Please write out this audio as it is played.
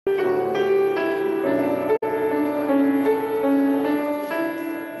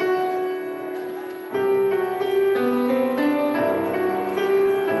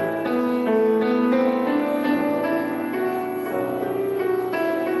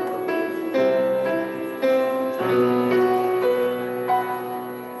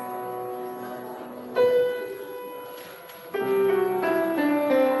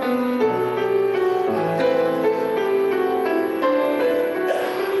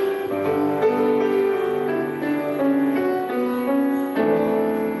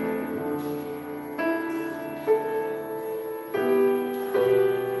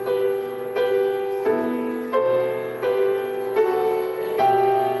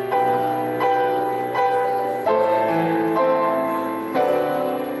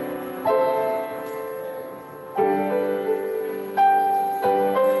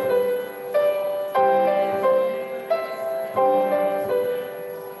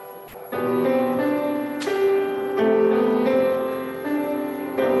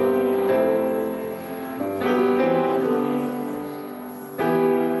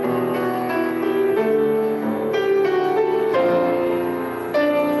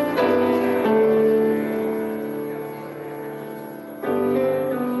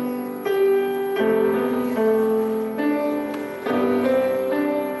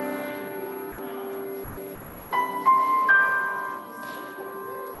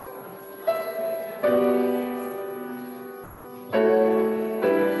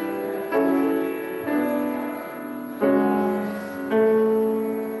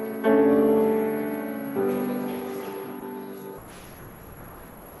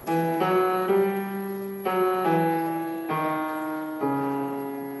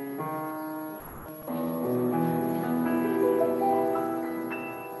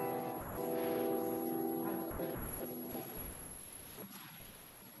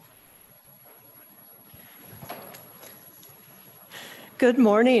Good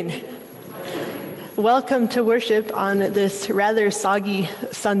morning. Welcome to worship on this rather soggy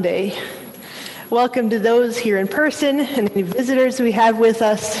Sunday. Welcome to those here in person and any visitors we have with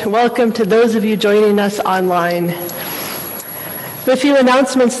us. Welcome to those of you joining us online. A few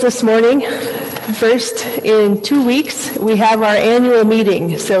announcements this morning. First, in 2 weeks, we have our annual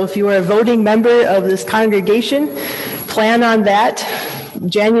meeting. So if you are a voting member of this congregation, plan on that.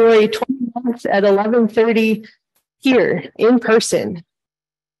 January 29th at 11:30 here in person.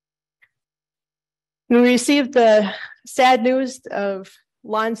 We received the sad news of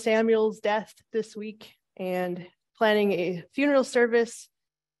Lon Samuel's death this week and planning a funeral service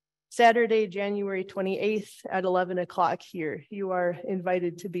Saturday, January 28th at 11 o'clock here. You are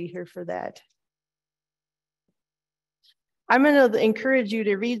invited to be here for that. I'm going to encourage you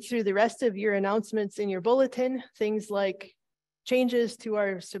to read through the rest of your announcements in your bulletin, things like changes to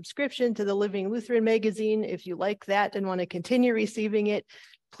our subscription to the Living Lutheran magazine. If you like that and want to continue receiving it,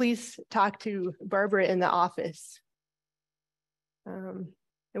 please talk to Barbara in the office.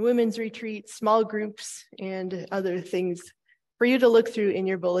 The women's retreat, small groups, and other things for you to look through in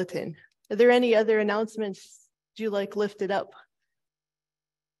your bulletin. Are there any other announcements you like lifted up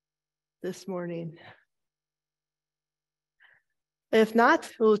this morning? If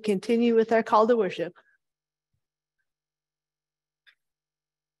not, we'll continue with our call to worship.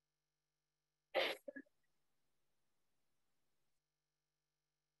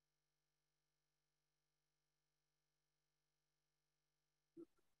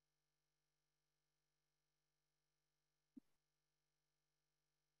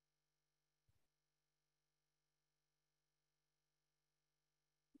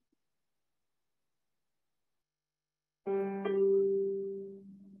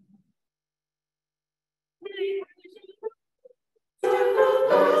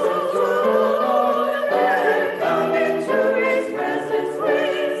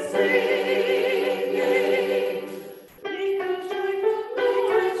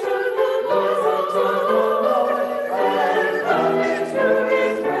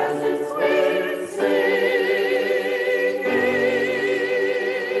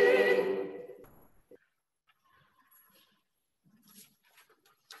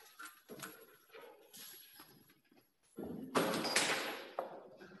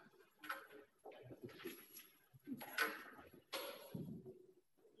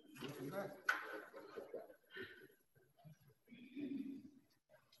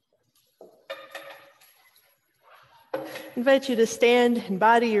 I invite you to stand in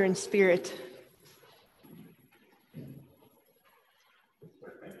body or in spirit.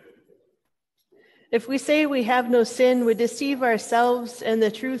 If we say we have no sin, we deceive ourselves and the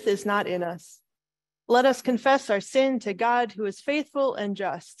truth is not in us. Let us confess our sin to God, who is faithful and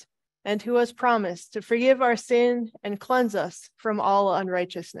just, and who has promised to forgive our sin and cleanse us from all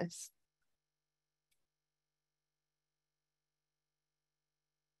unrighteousness.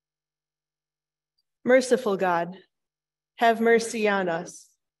 Merciful God, have mercy on us.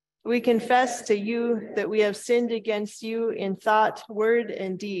 We confess to you that we have sinned against you in thought, word,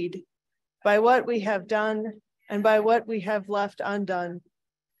 and deed, by what we have done and by what we have left undone.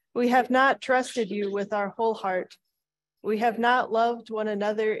 We have not trusted you with our whole heart. We have not loved one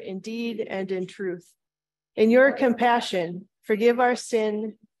another in deed and in truth. In your compassion, forgive our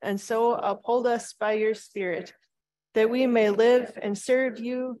sin, and so uphold us by your Spirit, that we may live and serve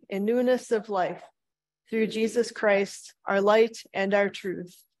you in newness of life. Through Jesus Christ, our light and our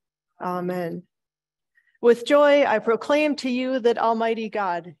truth. Amen. With joy, I proclaim to you that Almighty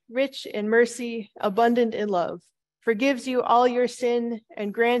God, rich in mercy, abundant in love, forgives you all your sin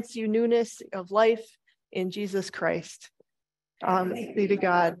and grants you newness of life in Jesus Christ. Amen. Be to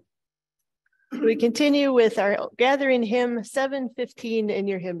God. We continue with our gathering hymn 715 in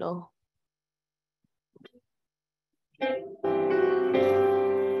your hymnal.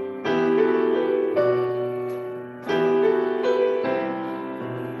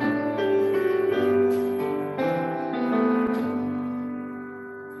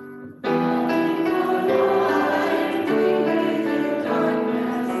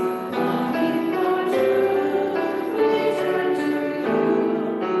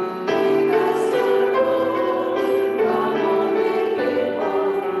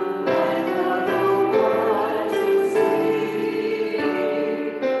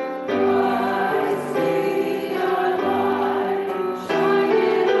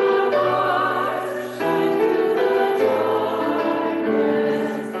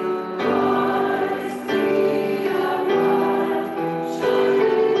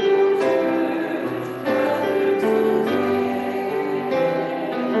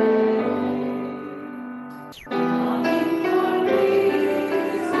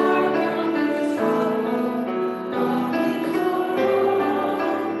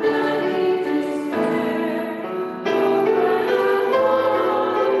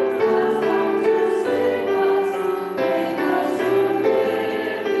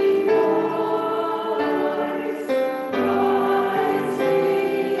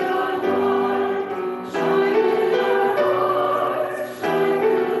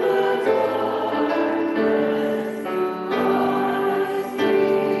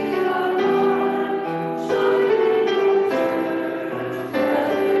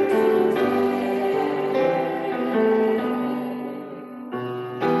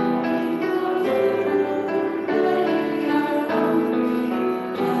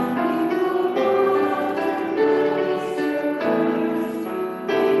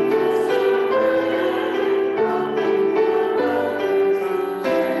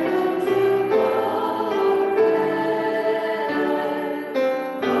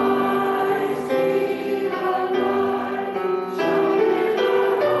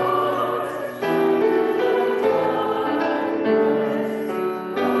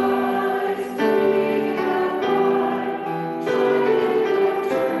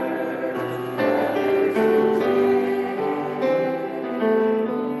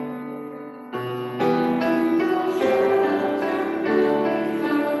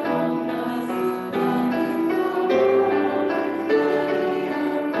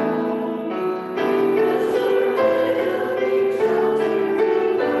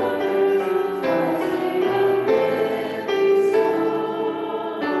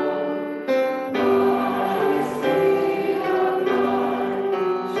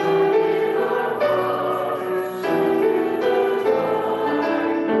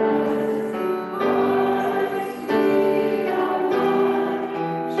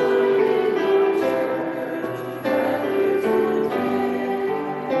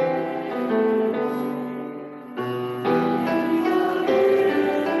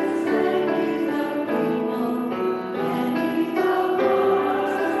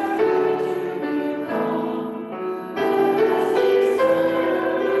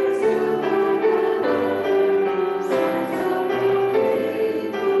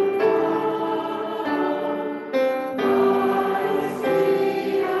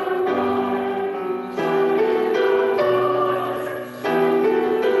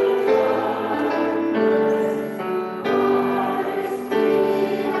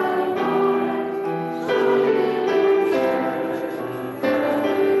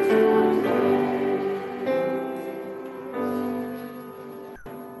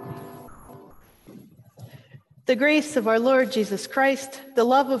 The grace of our Lord Jesus Christ, the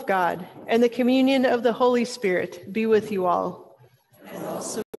love of God, and the communion of the Holy Spirit be with you all. And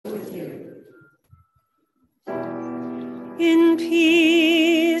also with you. In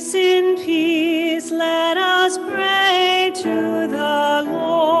peace, let us pray to the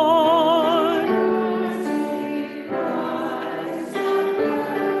Lord.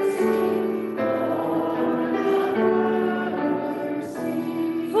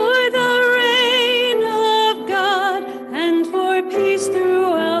 For the reign of God and for peace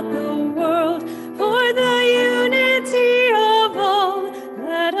throughout the world, for the unity of all,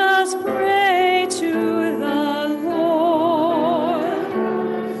 let us pray to the Lord.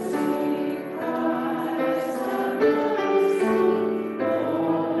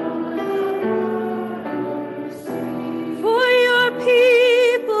 For your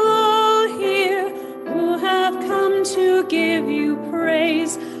people here who have come to give you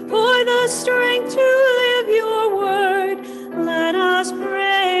praise, for the strength to live your word, let us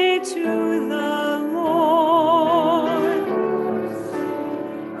pray to the Lord.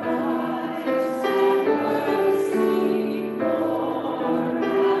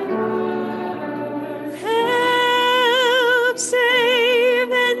 Help,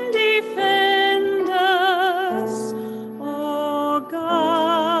 save, and defend us, O God.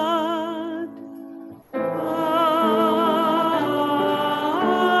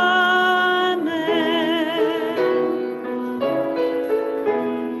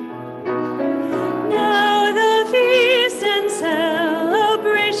 Now the feast and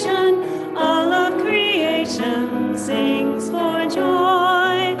celebration, all of creation sings for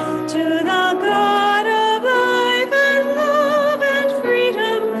joy to the God of life and love and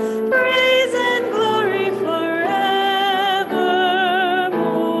freedom, praise and glory forevermore.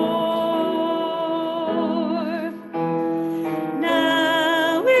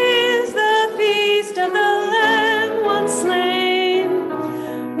 Now is the feast of the Lamb once slain,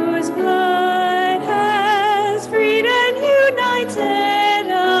 whose blood has freed and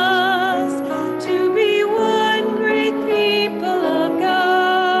united us to be one great people of God.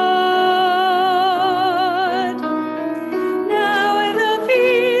 Now the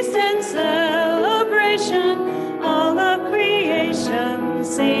feast and celebration, all of creation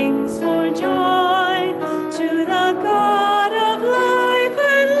sings for joy to the God of life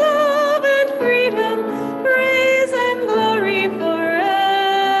and love and freedom, praise and glory forevermore.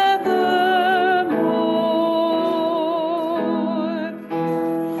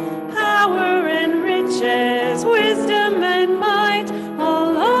 Power and riches, wisdom and might,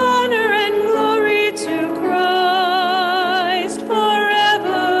 all honor and glory to Christ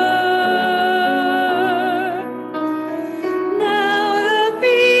forever. Now the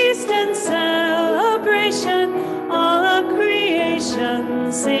feast and celebration, all of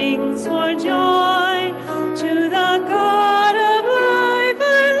creation sings for joy to the God of life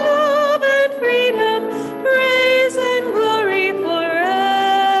and love and freedom, praise and glory forevermore.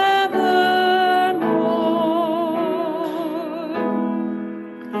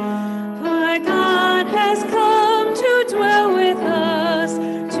 For God has come to dwell with us,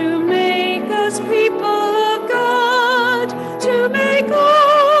 to make us people of God, to make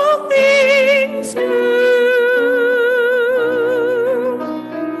all things new.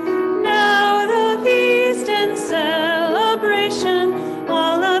 Now the feast and celebration,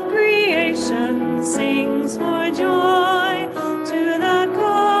 all of creation sings for joy to the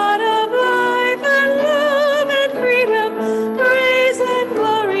God of life and love and freedom, praise and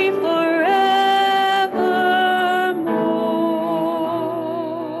glory forevermore.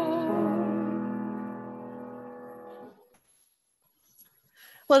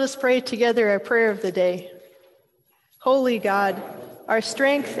 Let us pray together our prayer of the day. Holy God, our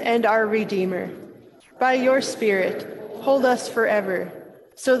strength and our Redeemer, by your Spirit, hold us forever,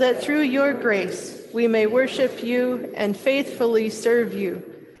 so that through your grace we may worship you and faithfully serve you,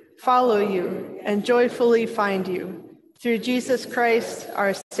 follow you, and joyfully find you. Through Jesus Christ,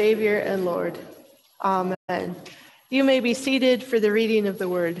 our Savior and Lord. Amen. You may be seated for the reading of the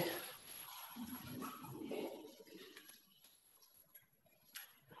word.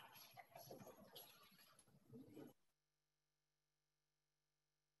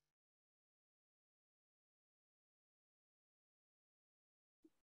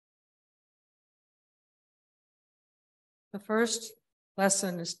 The first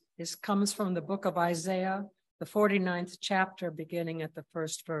lesson comes from the book of Isaiah, the 49th chapter, beginning at the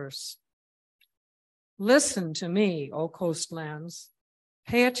first verse. Listen to me, O coastlands.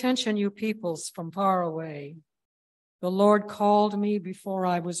 Pay attention, you peoples from far away. The Lord called me before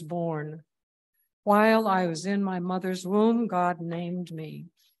I was born. While I was in my mother's womb, God named me.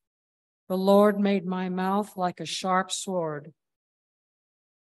 The Lord made my mouth like a sharp sword.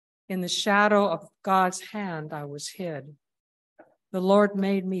 In the shadow of God's hand I was hid. The Lord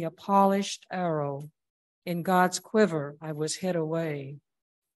made me a polished arrow. In God's quiver I was hid away.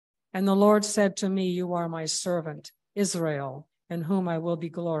 And the Lord said to me, you are my servant, Israel, in whom I will be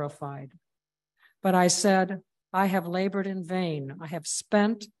glorified. But I said, I have labored in vain. I have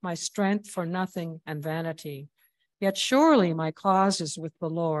spent my strength for nothing and vanity. Yet surely my cause is with the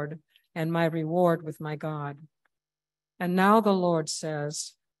Lord, and my reward with my God. And now the Lord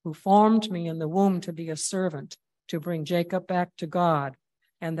says, who formed me in the womb to be a servant, to bring Jacob back to God,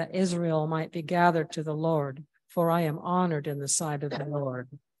 and that Israel might be gathered to the Lord, for I am honored in the sight of the Lord.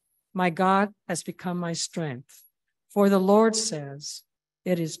 My God has become my strength. For the Lord says,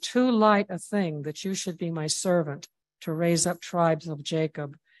 it is too light a thing that you should be my servant to raise up tribes of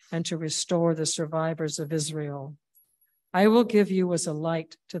Jacob and to restore the survivors of Israel. I will give you as a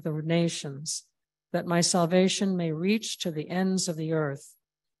light to the nations, that my salvation may reach to the ends of the earth.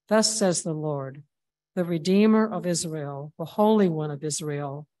 Thus says the Lord, the Redeemer of Israel, the Holy One of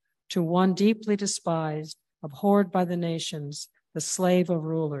Israel, to one deeply despised, abhorred by the nations, the slave of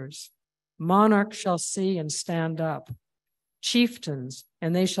rulers. Monarchs shall see and stand up, chieftains,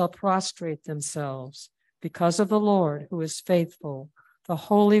 and they shall prostrate themselves, because of the Lord who is faithful, the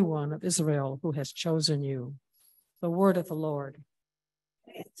Holy One of Israel who has chosen you. The word of the Lord.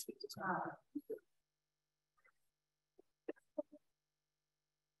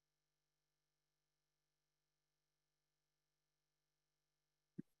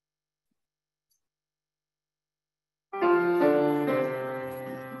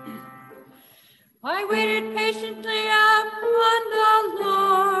 I waited patiently upon the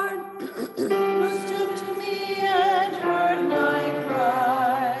Lord, who stooped to me and heard my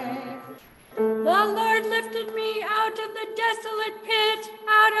cry. The Lord lifted me out of the desolate pit,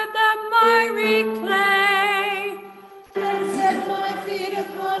 out of the miry clay, and set my feet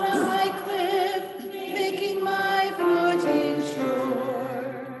upon a high cliff, making my footing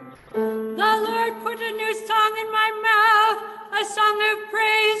sure. The Lord put a new song in my mouth, a song of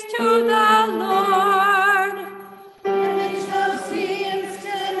praise to the Lord. And they shall see and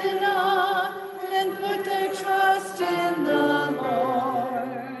stand in awe, and put their trust in the Lord.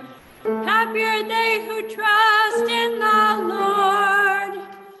 Happy are they who trust in the Lord.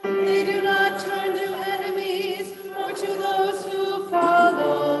 They do not turn to enemies, or to those who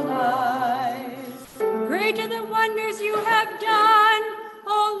follow lies. Great are the wonders you have done,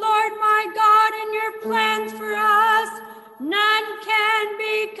 O Lord my God, and your plans for us. None can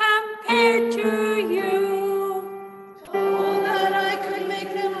be compared to you. Oh, that I could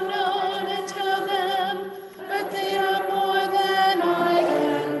make them known and tell them, but they are more than I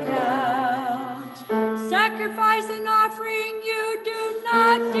can count. Sacrifice and offering you do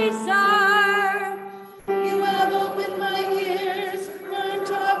not desire. You have opened my ears, burnt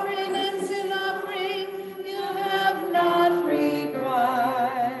offering and sin offering you have not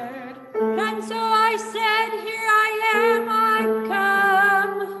required. And so I said, here I am, I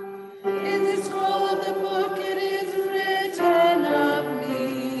come. In the scroll of the book it is written of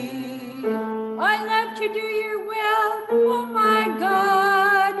me. I love to do your will, oh my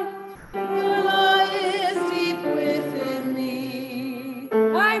God. Your law is deep within me.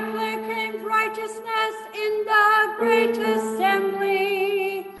 I proclaim righteousness in the great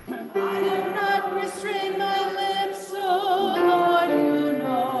assembly. I have not restrained my lips, so Lord, you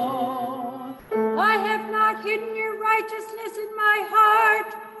know. I have not hidden your righteousness in my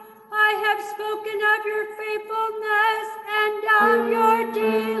heart. I have spoken of your faithfulness and of your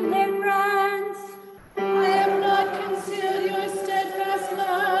deliverance. I have not concealed your steadfast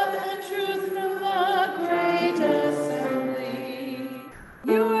love and truth from the great assembly.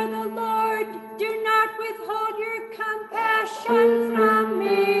 You are the Lord, do not withhold your compassion from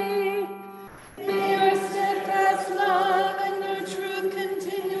me. May your steadfast love and your truth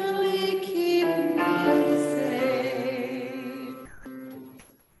continually keep me safe.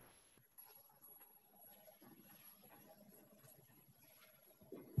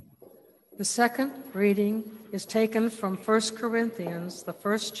 The second reading is taken from 1 Corinthians, the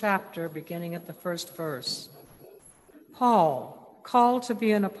first chapter, beginning at the first verse. Paul, called to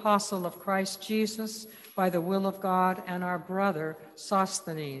be an apostle of Christ Jesus by the will of God, and our brother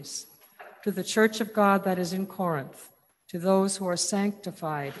Sosthenes, to the church of God that is in Corinth, to those who are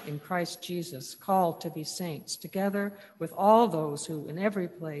sanctified in Christ Jesus, called to be saints, together with all those who in every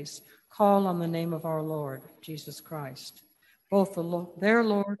place call on the name of our Lord Jesus Christ, both their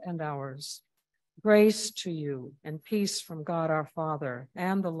Lord and ours. Grace to you and peace from God our Father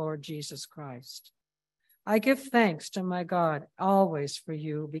and the Lord Jesus Christ. I give thanks to my God always for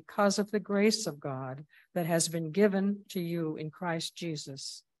you because of the grace of God that has been given to you in Christ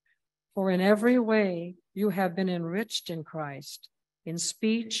Jesus. For in every way you have been enriched in Christ, in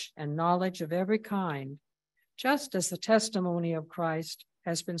speech and knowledge of every kind, just as the testimony of Christ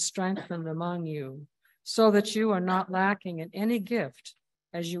has been strengthened among you, so that you are not lacking in any gift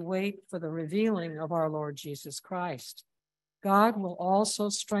as you wait for the revealing of our Lord Jesus Christ. God will also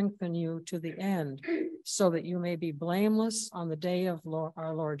strengthen you to the end, so that you may be blameless on the day of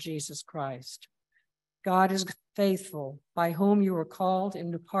our Lord Jesus Christ. God is faithful, by whom you were called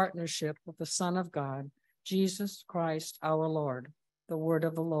into partnership with the Son of God, Jesus Christ our Lord. The word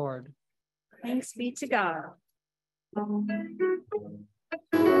of the Lord. Thanks be to God.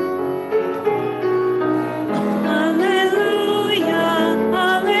 Alleluia,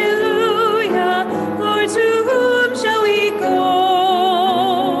 alleluia, Lord, to whom shall we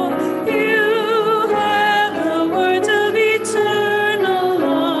go? You have the words of eternal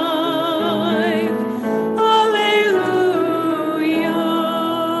life. Alleluia.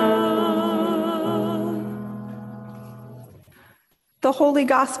 The Holy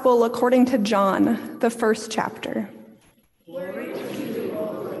Gospel according to John, the first chapter.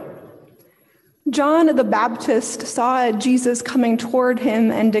 John the Baptist saw Jesus coming toward him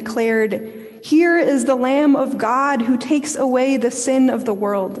and declared, "Here is the Lamb of God who takes away the sin of the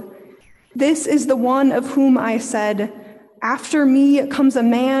world. This is the one of whom I said, 'After me comes a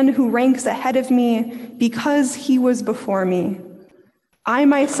man who ranks ahead of me because he was before me.' I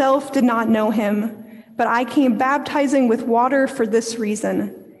myself did not know him, but I came baptizing with water for this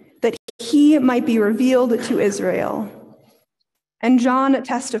reason, that he might be revealed to Israel." And John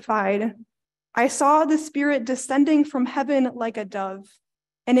testified, "I saw the Spirit descending from heaven like a dove,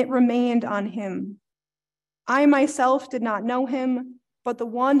 and it remained on him. I myself did not know him, but the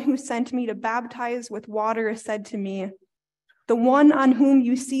one who sent me to baptize with water said to me, 'The one on whom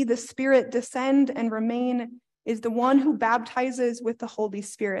you see the Spirit descend and remain is the one who baptizes with the Holy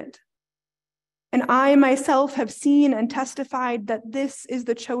Spirit.' And I myself have seen and testified that this is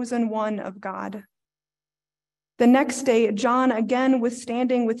the chosen one of God." The next day, John again was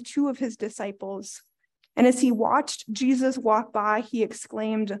standing with two of his disciples, and as he watched Jesus walk by, he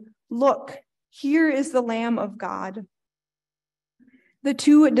exclaimed, "Look, here is the Lamb of God." The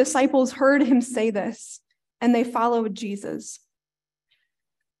two disciples heard him say this, and they followed Jesus.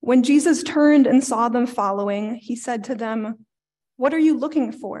 When Jesus turned and saw them following, he said to them, "What are you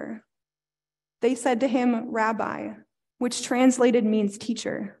looking for?" They said to him, "Rabbi," which translated means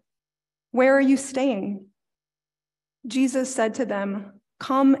teacher. "Where are you staying?" Jesus said to them,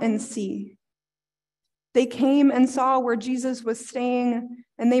 "Come and see." They came and saw where Jesus was staying,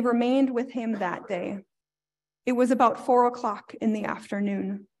 and they remained with him that day. It was about 4:00 in the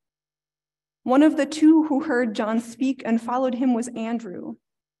afternoon. One of the two who heard John speak and followed him was Andrew,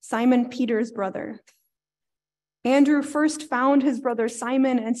 Simon Peter's brother. Andrew first found his brother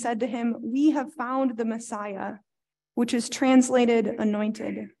Simon and said to him, "We have found the Messiah," which is translated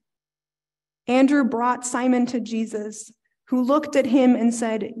anointed. Andrew brought Simon to Jesus, who looked at him and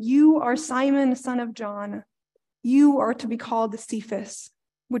said, "You are Simon, son of John. You are to be called Cephas,"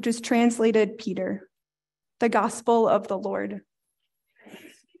 which is translated Peter. The Gospel of the Lord.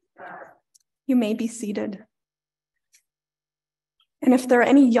 You may be seated. And if there are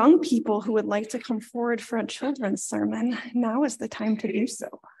any young people who would like to come forward for a children's sermon, now is the time to do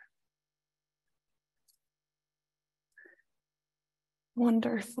so.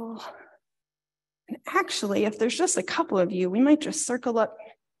 Wonderful. And actually, if there's just a couple of you, we might just circle up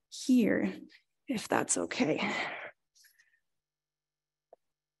here, if that's okay.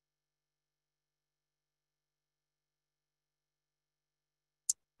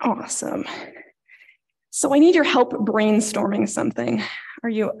 Awesome. So I need your help brainstorming something. Are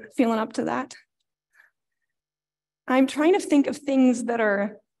you feeling up to that? I'm trying to think of things that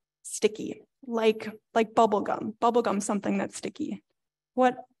are sticky, like bubble gum. Bubble gum, something that's sticky.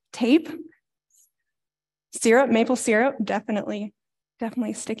 What? Tape? Syrup, maple syrup, definitely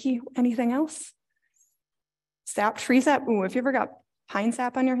sticky. Anything else? Sap, tree sap. Ooh, if you ever got pine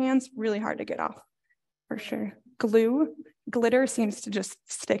sap on your hands, really hard to get off, for sure. Glue, glitter seems to just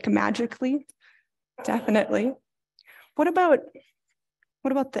stick magically. Definitely. What about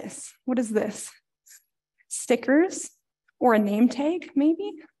this? What is this? Stickers or a name tag,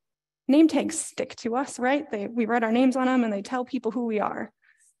 maybe? Name tags stick to us, right? We write our names on them and they tell people who we are.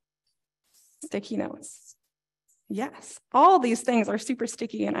 Sticky notes. Yes, all these things are super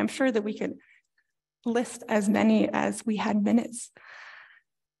sticky, and I'm sure that we could list as many as we had minutes.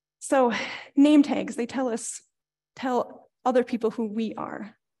 So name tags, they tell other people who we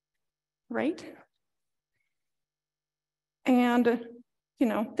are, right? And,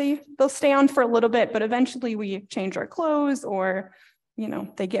 they'll stay on for a little bit, but eventually we change our clothes or,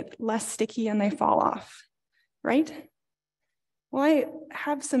 they get less sticky and they fall off, right? Well, I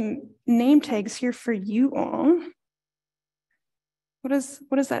have some name tags here for you all. What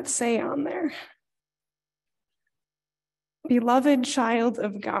does that say on there? Beloved child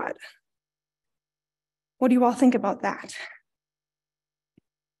of God. What do you all think about that?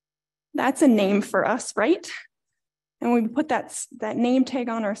 That's a name for us, right? And we put that name tag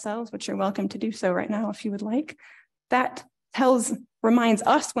on ourselves, which you're welcome to do so right now if you would like. That reminds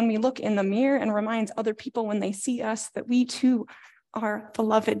us when we look in the mirror and reminds other people when they see us that we too are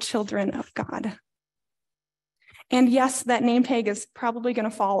beloved children of God. And yes, that name tag is probably going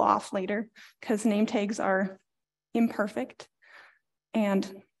to fall off later because name tags are imperfect and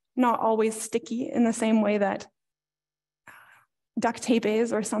not always sticky in the same way that duct tape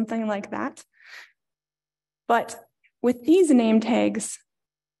is or something like that. But with these name tags,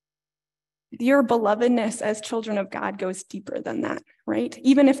 your belovedness as children of God goes deeper than that, right?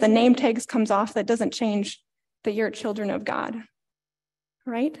 Even if the name tags comes off, that doesn't change that you're children of God,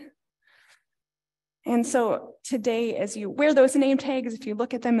 right? And so today, as you wear those name tags, if you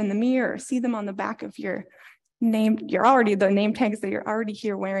look at them in the mirror or see them on the back of your name, the name tags that you're already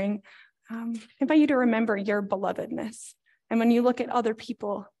here wearing, I invite you to remember your belovedness. And when you look at other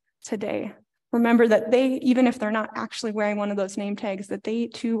people today, remember that they, even if they're not actually wearing one of those name tags, that they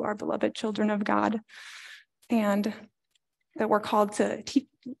too are beloved children of God, and that we're called to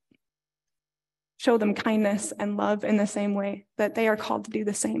show them kindness and love in the same way that they are called to do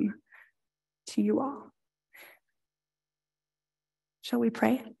the same to you all. Shall we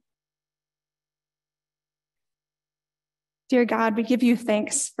pray? Dear God, we give you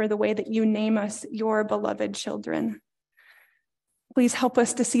thanks for the way that you name us your beloved children. Please help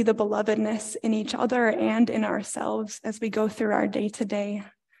us to see the belovedness in each other and in ourselves as we go through our day-to-day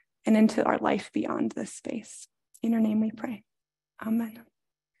and into our life beyond this space. In your name we pray. Amen.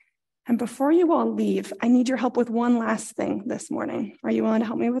 And before you all leave, I need your help with one last thing this morning. Are you willing to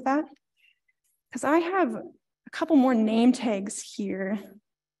help me with that? Because I have a couple more name tags here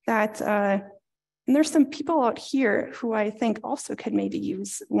that, and there's some people out here who I think also could maybe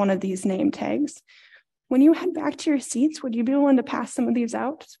use one of these name tags. When you head back to your seats, would you be willing to pass some of these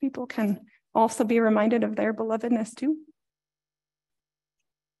out so people can also be reminded of their belovedness too?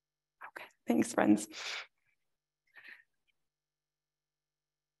 Okay, thanks, friends.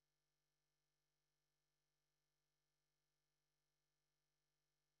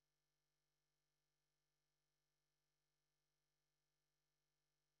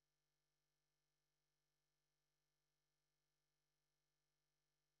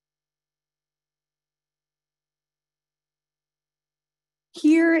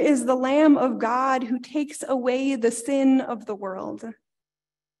 Here is the Lamb of God who takes away the sin of the world.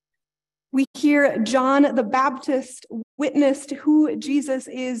 We hear John the Baptist witness to who Jesus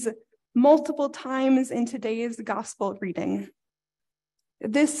is multiple times in today's gospel reading.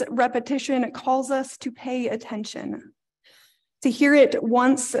 This repetition calls us to pay attention. To hear it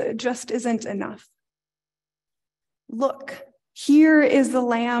once just isn't enough. Look, here is the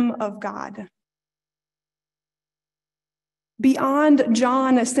Lamb of God. Beyond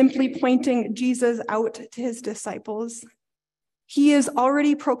John simply pointing Jesus out to his disciples, he is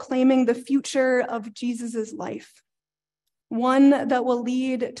already proclaiming the future of Jesus's life, one that will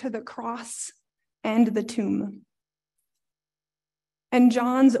lead to the cross and the tomb. And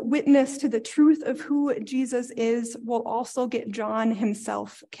John's witness to the truth of who Jesus is will also get John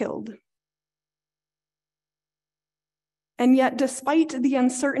himself killed. And yet, despite the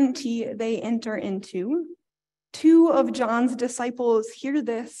uncertainty they enter into, 2 of John's disciples hear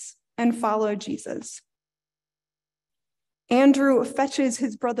this and follow Jesus. Andrew fetches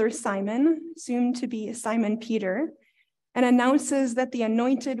his brother Simon, soon to be Simon Peter, and announces that the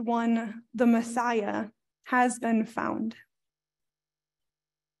anointed one, the Messiah, has been found.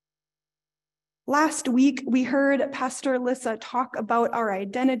 Last week, we heard Pastor Alyssa talk about our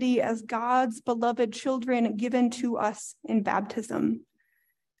identity as God's beloved children given to us in baptism.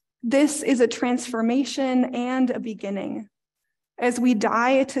 This is a transformation and a beginning as we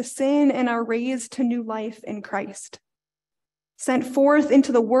die to sin and are raised to new life in Christ, sent forth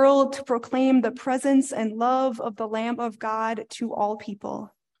into the world to proclaim the presence and love of the Lamb of God to all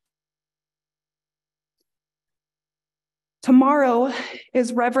people. Tomorrow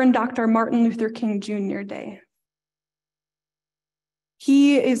is Reverend Dr. Martin Luther King Jr. Day.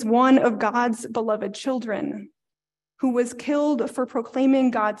 He is one of God's beloved children who was killed for proclaiming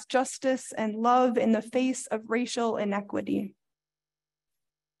God's justice and love in the face of racial inequity.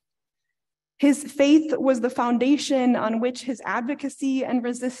 His faith was the foundation on which his advocacy and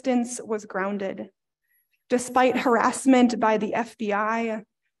resistance was grounded. Despite harassment by the FBI,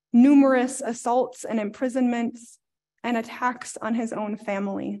 numerous assaults and imprisonments, and attacks on his own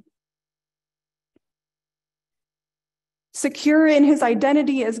family. Secure in his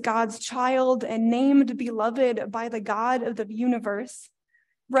identity as God's child and named beloved by the God of the universe,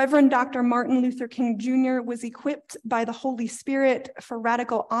 Reverend Dr. Martin Luther King Jr. was equipped by the Holy Spirit for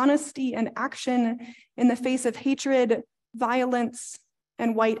radical honesty and action in the face of hatred, violence,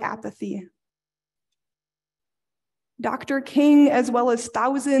 and white apathy. Dr. King, as well as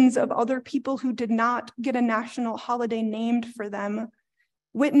thousands of other people who did not get a national holiday named for them,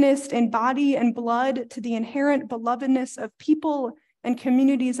 witnessed in body and blood to the inherent belovedness of people and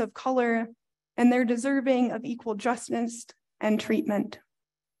communities of color and their deserving of equal justice and treatment.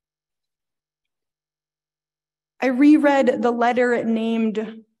 I reread the letter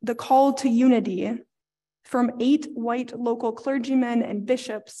named "The Call to Unity" from 8 white local clergymen and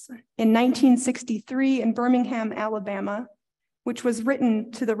bishops in 1963 in Birmingham, Alabama, which was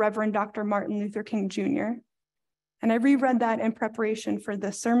written to the Reverend Dr. Martin Luther King Jr. And I reread that in preparation for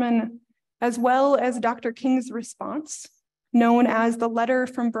this sermon, as well as Dr. King's response, known as the Letter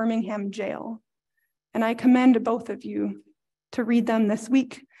from Birmingham Jail. And I commend both of you to read them this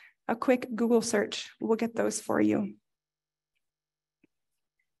week. A quick Google search will get those for you.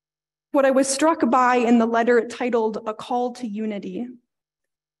 What I was struck by in the letter titled "A Call to Unity"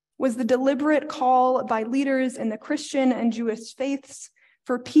 was the deliberate call by leaders in the Christian and Jewish faiths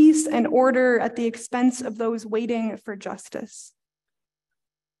for peace and order at the expense of those waiting for justice.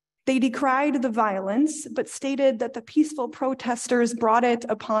 They decried the violence, but stated that the peaceful protesters brought it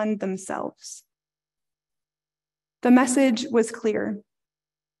upon themselves. The message was clear.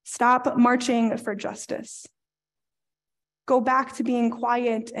 Stop marching for justice. Go back to being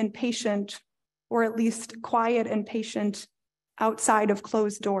quiet and patient, or at least quiet and patient outside of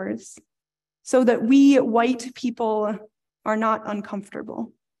closed doors, so that we white people are not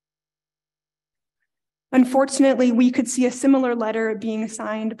uncomfortable. Unfortunately, we could see a similar letter being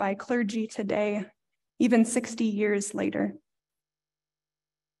signed by clergy today, even 60 years later.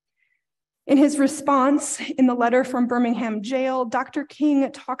 In his response in the letter from Birmingham Jail, Dr. King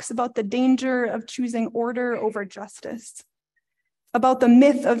talks about the danger of choosing order over justice, about the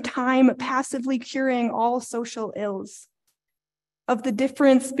myth of time passively curing all social ills, of the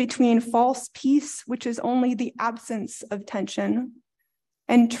difference between false peace, which is only the absence of tension,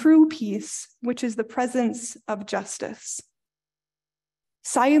 and true peace, which is the presence of justice.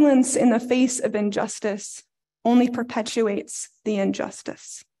 Silence in the face of injustice only perpetuates the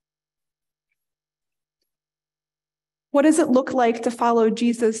injustice. What does it look like to follow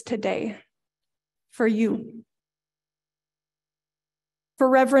Jesus today for you? For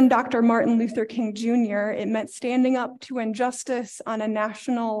Reverend Dr. Martin Luther King Jr., it meant standing up to injustice on a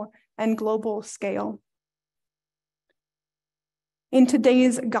national and global scale. In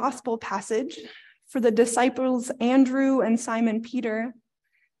today's gospel passage, for the disciples Andrew and Simon Peter,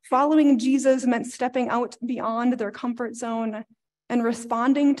 following Jesus meant stepping out beyond their comfort zone and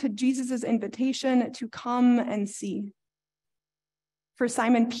responding to Jesus' invitation to come and see. For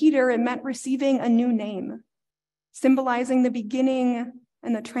Simon Peter, it meant receiving a new name, symbolizing the beginning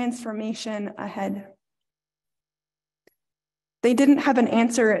and the transformation ahead. They didn't have an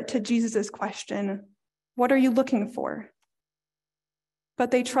answer to Jesus' question, "What are you looking for?" But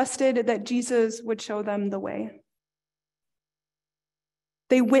they trusted that Jesus would show them the way.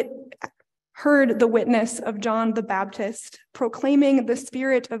 They heard the witness of John the Baptist, proclaiming the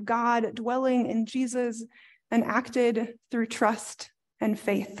Spirit of God dwelling in Jesus, and acted through trust and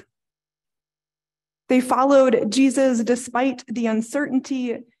faith. They followed Jesus despite the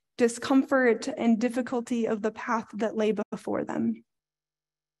uncertainty, discomfort, and difficulty of the path that lay before them.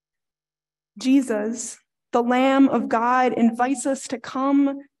 Jesus, the Lamb of God, invites us to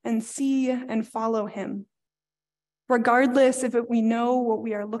come and see and follow him, regardless if we know what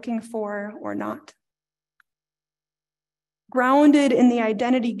we are looking for or not. Grounded in the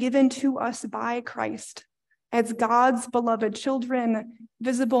identity given to us by Christ, as God's beloved children,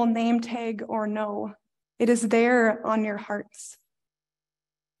 visible name tag or no, it is there on your hearts.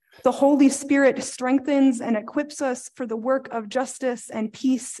 The Holy Spirit strengthens and equips us for the work of justice and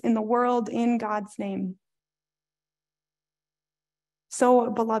peace in the world in God's name. So,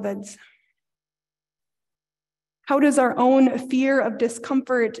 beloveds, how does our own fear of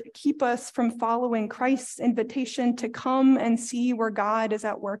discomfort keep us from following Christ's invitation to come and see where God is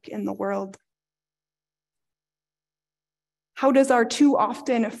at work in the world? How does our too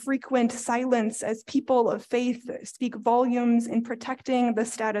often frequent silence as people of faith speak volumes in protecting the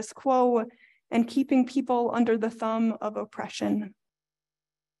status quo and keeping people under the thumb of oppression.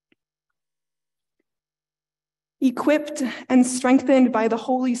 Equipped and strengthened by the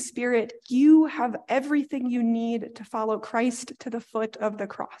Holy Spirit, you have everything you need to follow Christ to the foot of the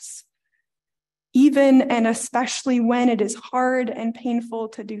cross, even and especially when it is hard and painful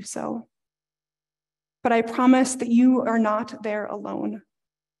to do so. But I promise that you are not there alone.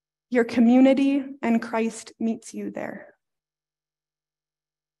 Your community and Christ meets you there.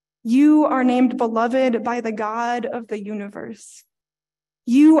 You are named beloved by the God of the universe.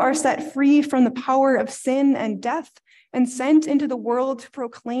 You are set free from the power of sin and death and sent into the world to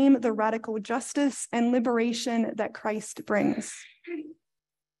proclaim the radical justice and liberation that Christ brings.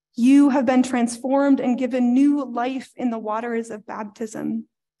 You have been transformed and given new life in the waters of baptism.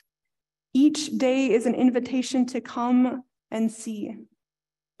 Each day is an invitation to come and see,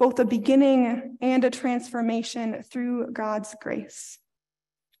 both a beginning and a transformation through God's grace.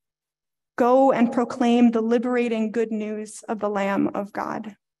 Go and proclaim the liberating good news of the Lamb of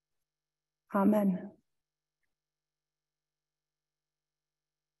God. Amen.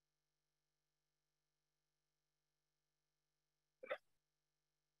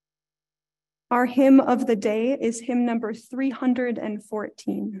 Our hymn of the day is hymn number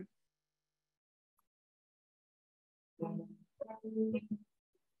 314.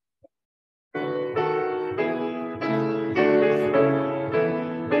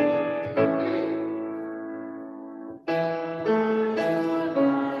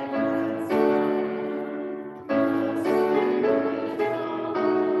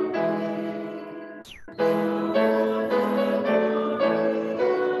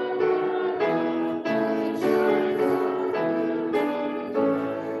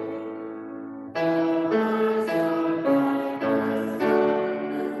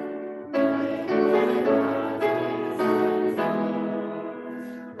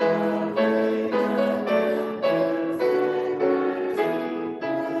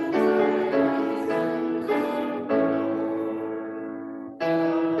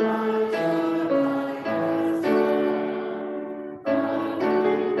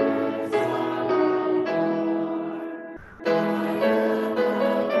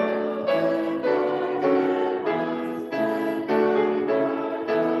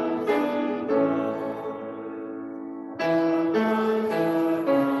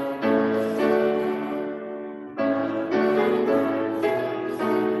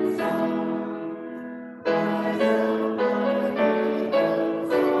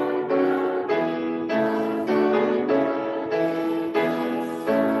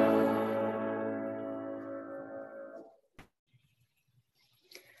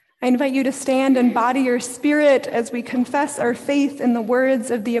 I invite you to stand and body your spirit as we confess our faith in the words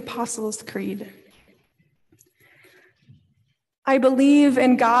of the Apostles' Creed. I believe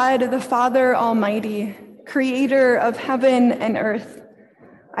in God, the Father Almighty, creator of heaven and earth.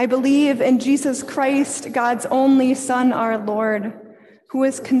 I believe in Jesus Christ, God's only Son, our Lord, who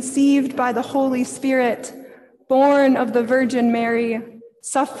was conceived by the Holy Spirit, born of the Virgin Mary,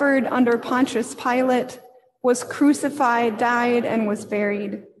 suffered under Pontius Pilate, was crucified, died, and was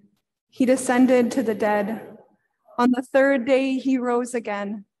buried. He descended to the dead. On the third day, he rose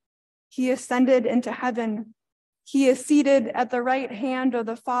again. He ascended into heaven. He is seated at the right hand of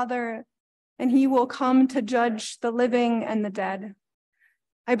the Father, and he will come to judge the living and the dead.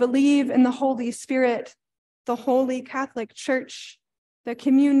 I believe in the Holy Spirit, the Holy Catholic Church, the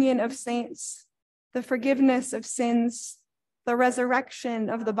communion of saints, the forgiveness of sins, the resurrection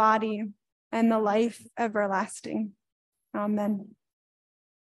of the body, and the life everlasting. Amen.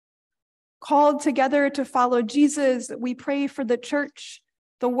 Called together to follow Jesus, we pray for the church,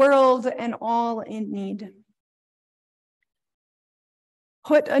 the world, and all in need.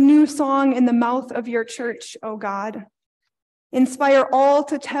 Put a new song in the mouth of your church, O God. Inspire all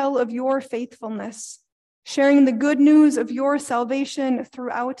to tell of your faithfulness, sharing the good news of your salvation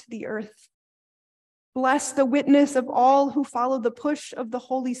throughout the earth. Bless the witness of all who follow the push of the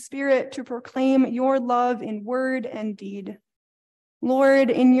Holy Spirit to proclaim your love in word and deed. Lord,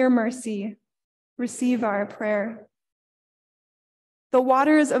 in your mercy, receive our prayer. The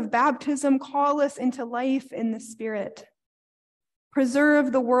waters of baptism call us into life in the Spirit.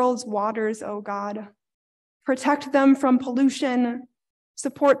 Preserve the world's waters, O God. Protect them from pollution.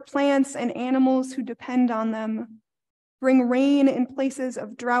 Support plants and animals who depend on them. Bring rain in places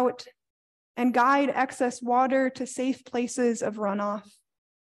of drought, and guide excess water to safe places of runoff.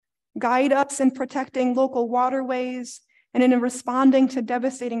 Guide us in protecting local waterways and in responding to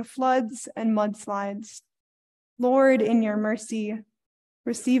devastating floods and mudslides. Lord, in your mercy,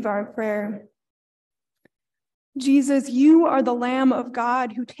 receive our prayer. Jesus, you are the Lamb of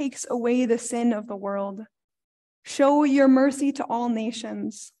God who takes away the sin of the world. Show your mercy to all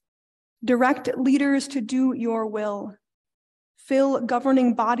nations. Direct leaders to do your will. Fill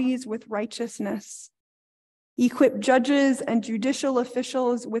governing bodies with righteousness. Equip judges and judicial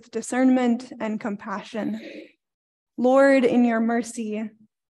officials with discernment and compassion. Lord, in your mercy,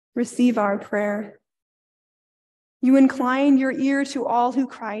 receive our prayer. You incline your ear to all who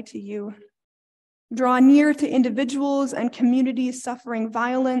cry to you. Draw near to individuals and communities suffering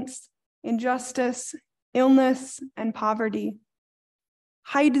violence, injustice, illness, and poverty.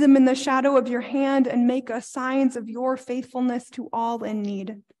 Hide them in the shadow of your hand and make us signs of your faithfulness to all in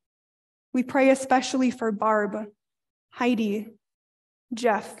need. We pray especially for Barb, Heidi,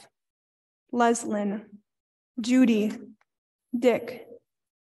 Jeff, Leslyn, Judy, Dick,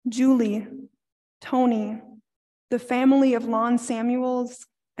 Julie, Tony, the family of Lon Samuels,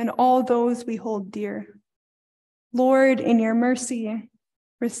 and all those we hold dear. Lord, in your mercy,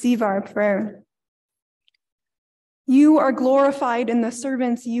 receive our prayer. You are glorified in the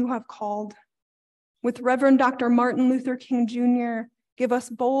servants you have called. With Reverend Dr. Martin Luther King Jr., give us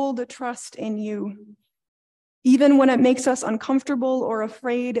bold trust in you. Even when it makes us uncomfortable or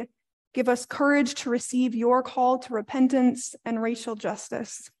afraid, give us courage to receive your call to repentance and racial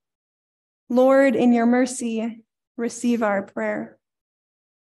justice. Lord, in your mercy, receive our prayer.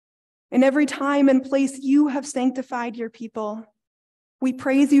 In every time and place you have sanctified your people, we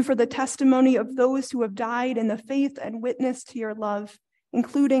praise you for the testimony of those who have died in the faith and witness to your love,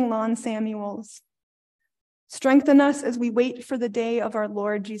 including Lon Samuels. Strengthen us as we wait for the day of our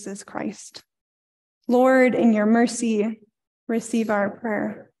Lord Jesus Christ. Lord, in your mercy, receive our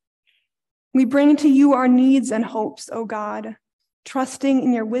prayer. We bring to you our needs and hopes, O God, trusting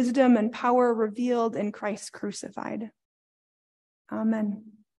in your wisdom and power revealed in Christ crucified. Amen.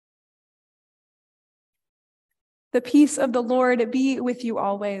 The peace of the Lord be with you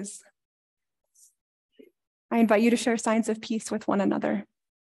always. I invite you to share signs of peace with one another.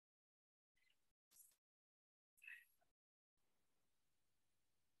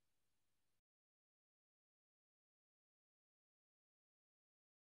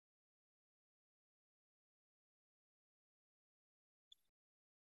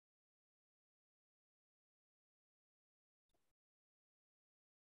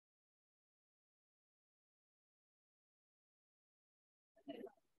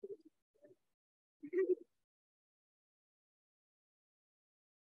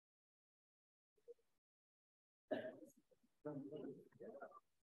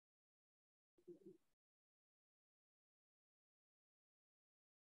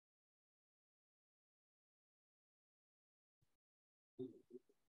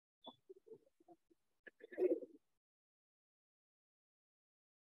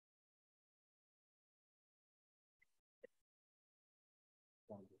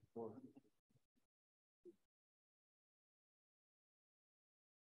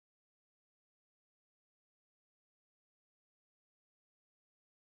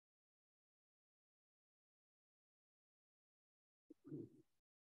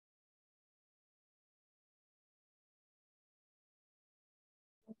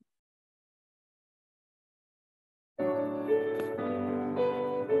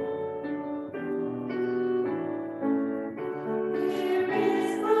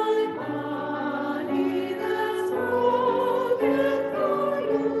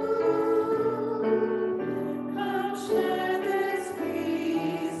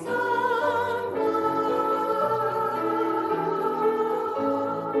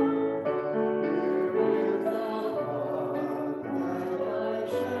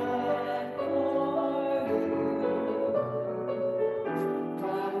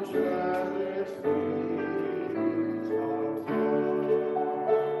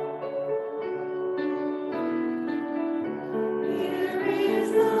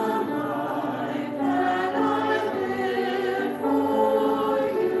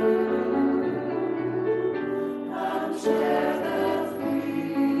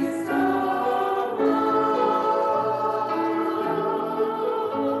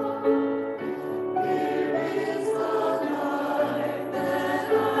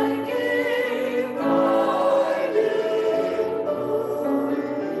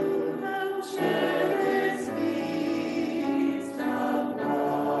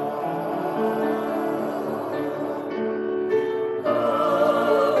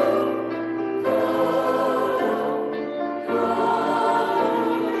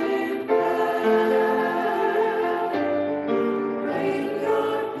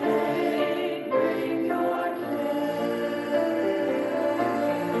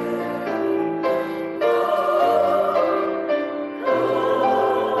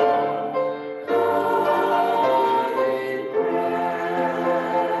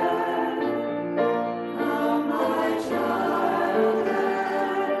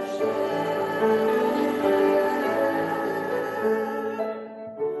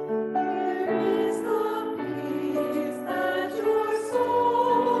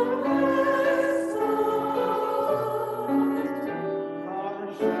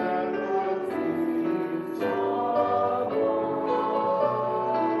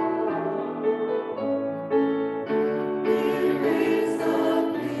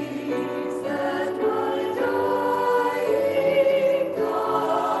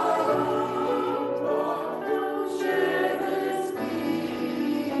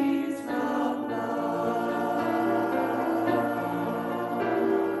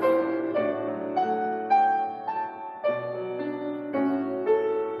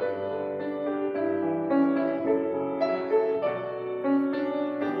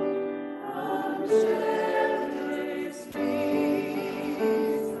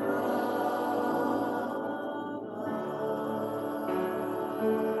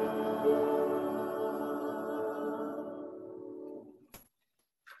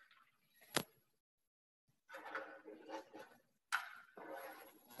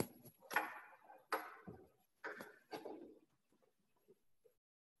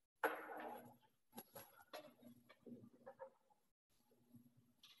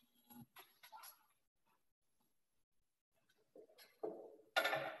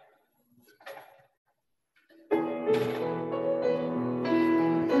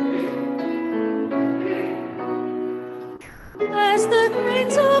 As the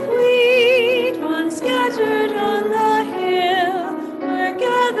grains of wheat once scattered on the hill were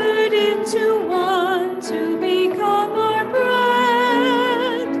gathered into one to become our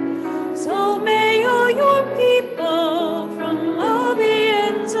bread, so may all your people from all the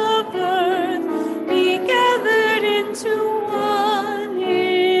ends of earth be gathered into one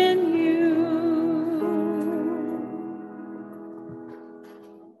in you.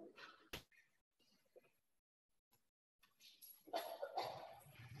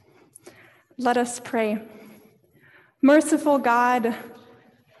 Let us pray. Merciful God,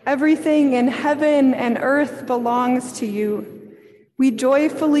 everything in heaven and earth belongs to you. We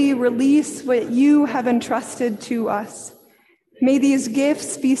joyfully release what you have entrusted to us. May these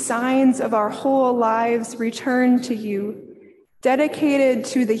gifts be signs of our whole lives returned to you, dedicated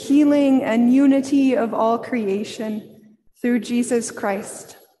to the healing and unity of all creation, through Jesus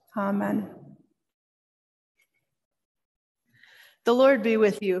Christ. Amen. The Lord be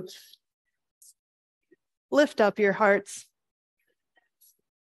with you. Lift up your hearts.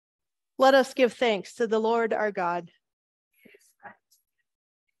 Let us give thanks to the Lord our God.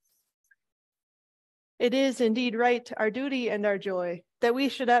 It is indeed right, our duty and our joy, that we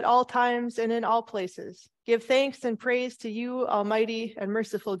should at all times and in all places give thanks and praise to you, Almighty and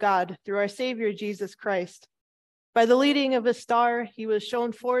merciful God, through our Savior Jesus Christ. By the leading of a star, he was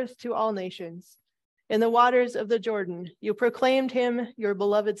shown forth to all nations. In the waters of the Jordan, you proclaimed him your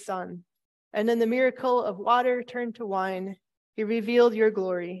beloved Son. And in the miracle of water turned to wine, he revealed your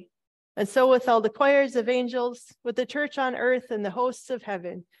glory. And so with all the choirs of angels, with the church on earth and the hosts of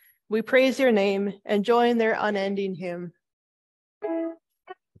heaven, we praise your name and join their unending hymn.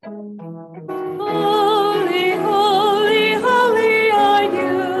 Holy, holy, holy are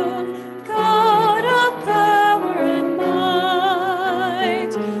you, God of power and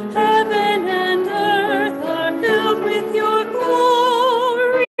might. Heaven and earth are filled with your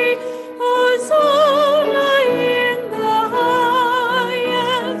glory. Hosanna in the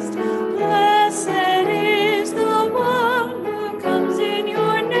highest. Blessed is the one who comes in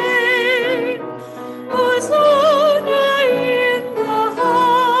your name. Hosanna in the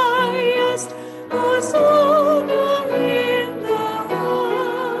highest. Hosanna in the highest.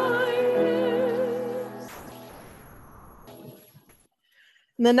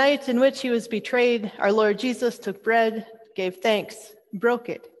 In the night in which he was betrayed, our Lord Jesus took bread, gave thanks, broke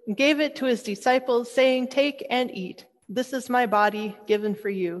it, and gave it to his disciples, saying, "Take and eat. This is my body given for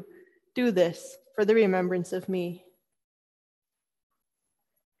you. Do this for the remembrance of me."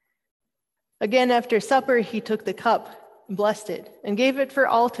 Again, after supper, he took the cup, blessed it, and gave it for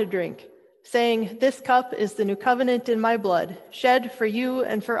all to drink, saying, "This cup is the new covenant in my blood, shed for you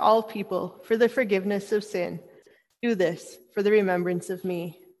and for all people for the forgiveness of sin. Do this for the remembrance of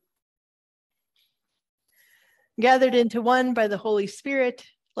me." Gathered into one by the Holy Spirit,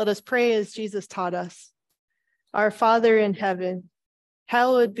 let us pray as Jesus taught us. Our Father in heaven,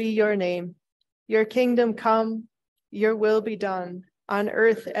 hallowed be your name. Your kingdom come, your will be done, on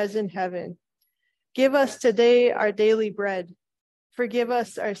earth as in heaven. Give us today our daily bread. Forgive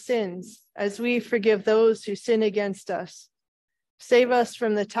us our sins, as we forgive those who sin against us. Save us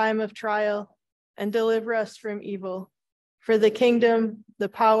from the time of trial, and deliver us from evil. For the kingdom, the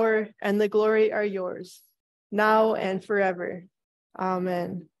power, and the glory are yours, now and forever.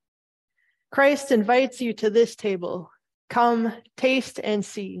 Amen. Christ invites you to this table. Come, taste and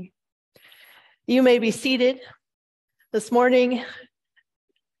see. You may be seated. This morning,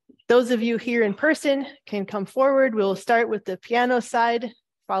 those of you here in person can come forward. We'll start with the piano side.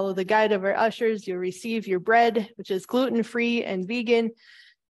 Follow the guide of our ushers. You'll receive your bread, which is gluten-free and vegan,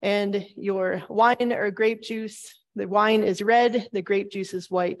 and your wine or grape juice. The wine is red, the grape juice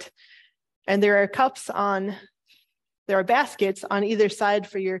is white. And there are baskets on either side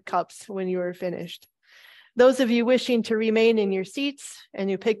for your cups when you are finished. Those of you wishing to remain in your seats and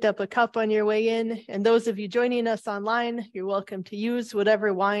you picked up a cup on your way in, and those of you joining us online, you're welcome to use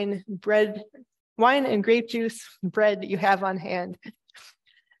whatever wine and grape juice bread you have on hand.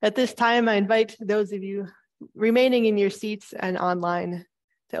 At this time, I invite those of you remaining in your seats and online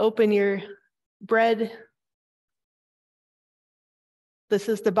to open your bread. This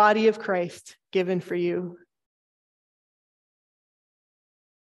is the body of Christ given for you.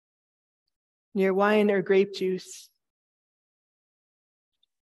 Your wine or grape juice.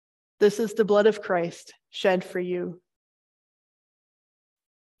 This is the blood of Christ shed for you.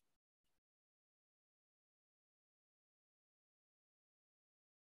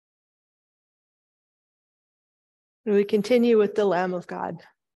 And we continue with the Lamb of God.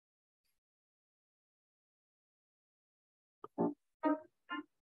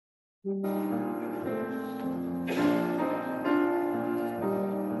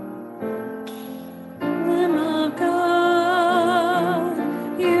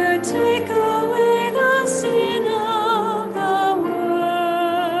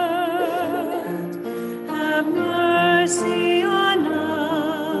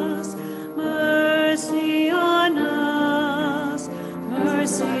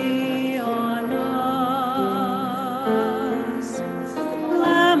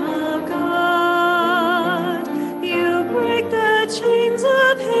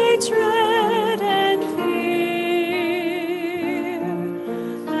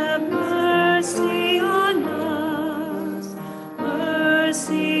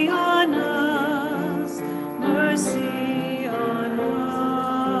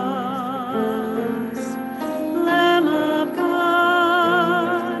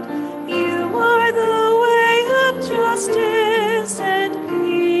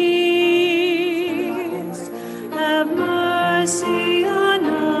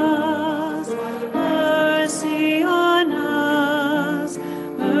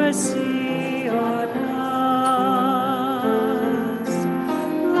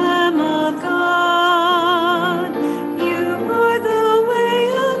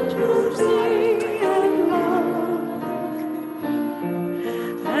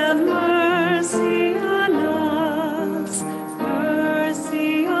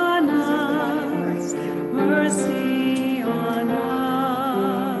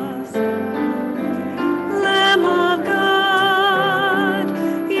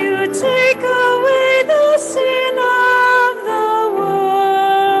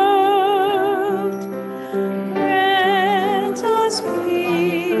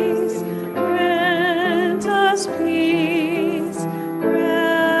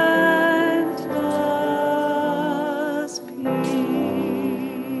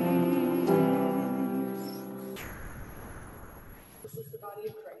 body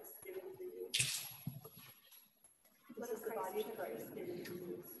of Christ given for you. This is the body of Christ given for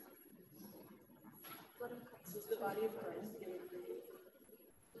you. This is the body of Christ given for you.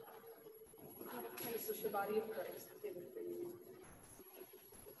 This is the body of Christ given for you.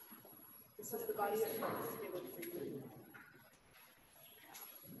 This is the body of Christ given for you.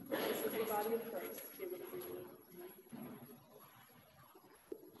 This is the body of Christ given for you.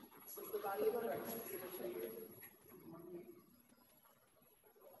 This is the body of Christ given for you.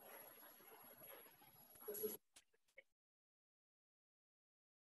 This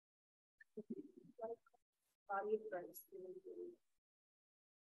is the body of Christ given for you.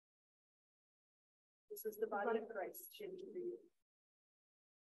 This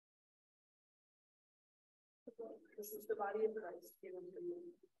is the body of Christ given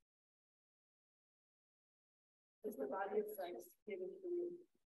for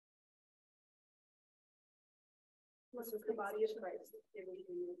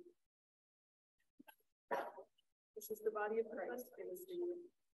you. This is the body of Christ given for you.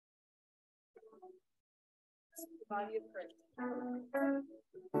 This is the body of Christ given for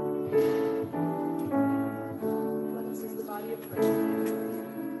you. This is the body of Christ given for you. This is the body of Christ given for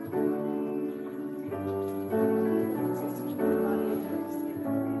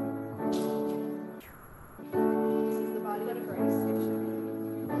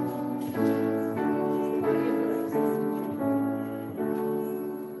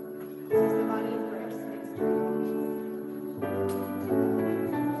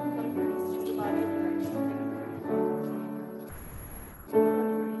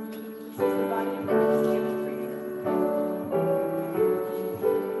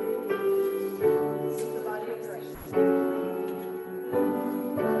This is the body of Christ.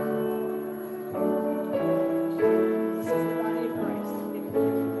 This is the body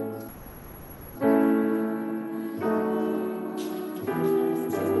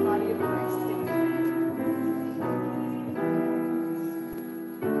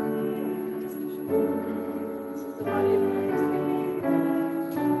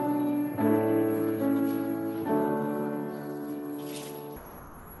of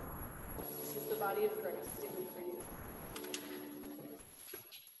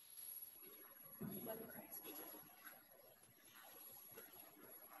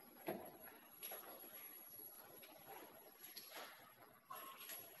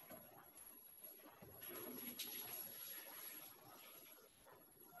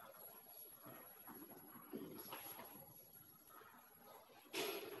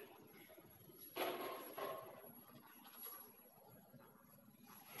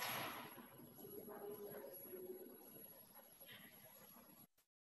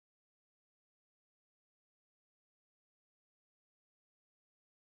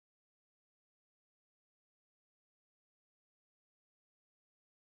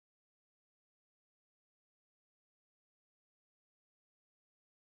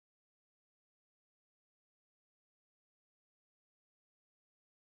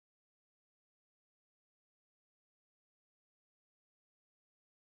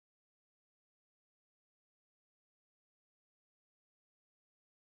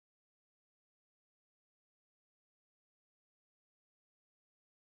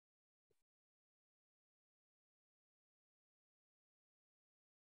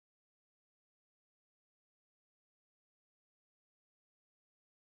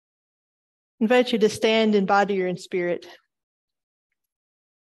I invite you to stand in body or in spirit.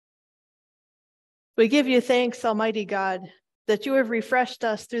 We give you thanks, Almighty God, that you have refreshed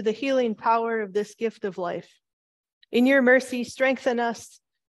us through the healing power of this gift of life. In your mercy, strengthen us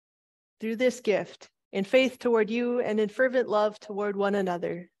through this gift, in faith toward you and in fervent love toward one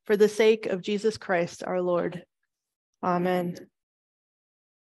another, for the sake of Jesus Christ, our Lord. Amen.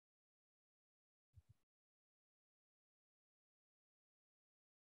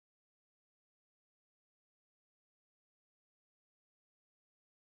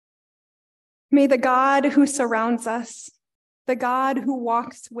 May the God who surrounds us, the God who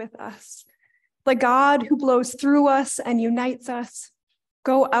walks with us, the God who blows through us and unites us,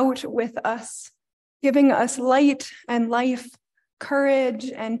 go out with us, giving us light and life,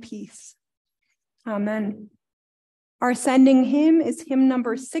 courage and peace. Amen. Our sending hymn is hymn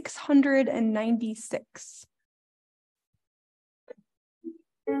number 696.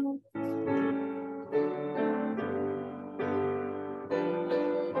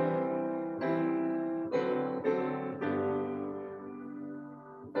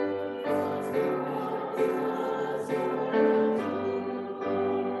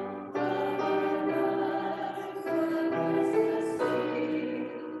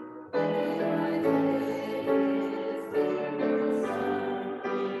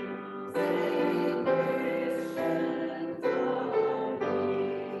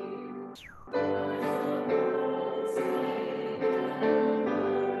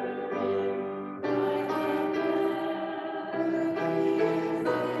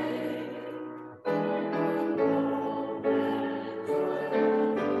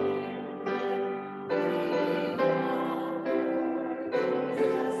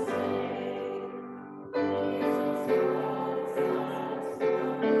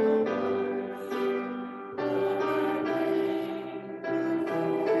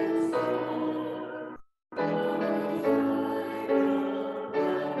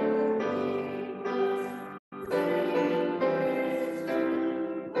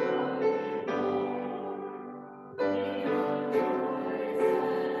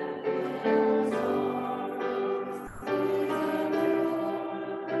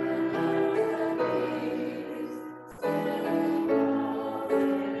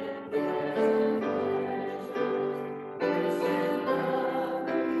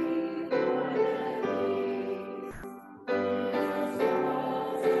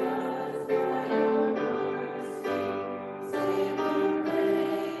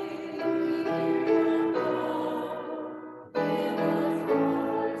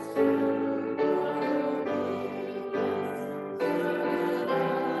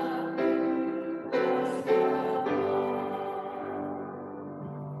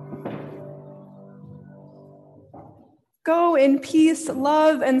 Go in peace,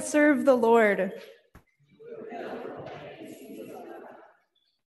 love, and serve the Lord.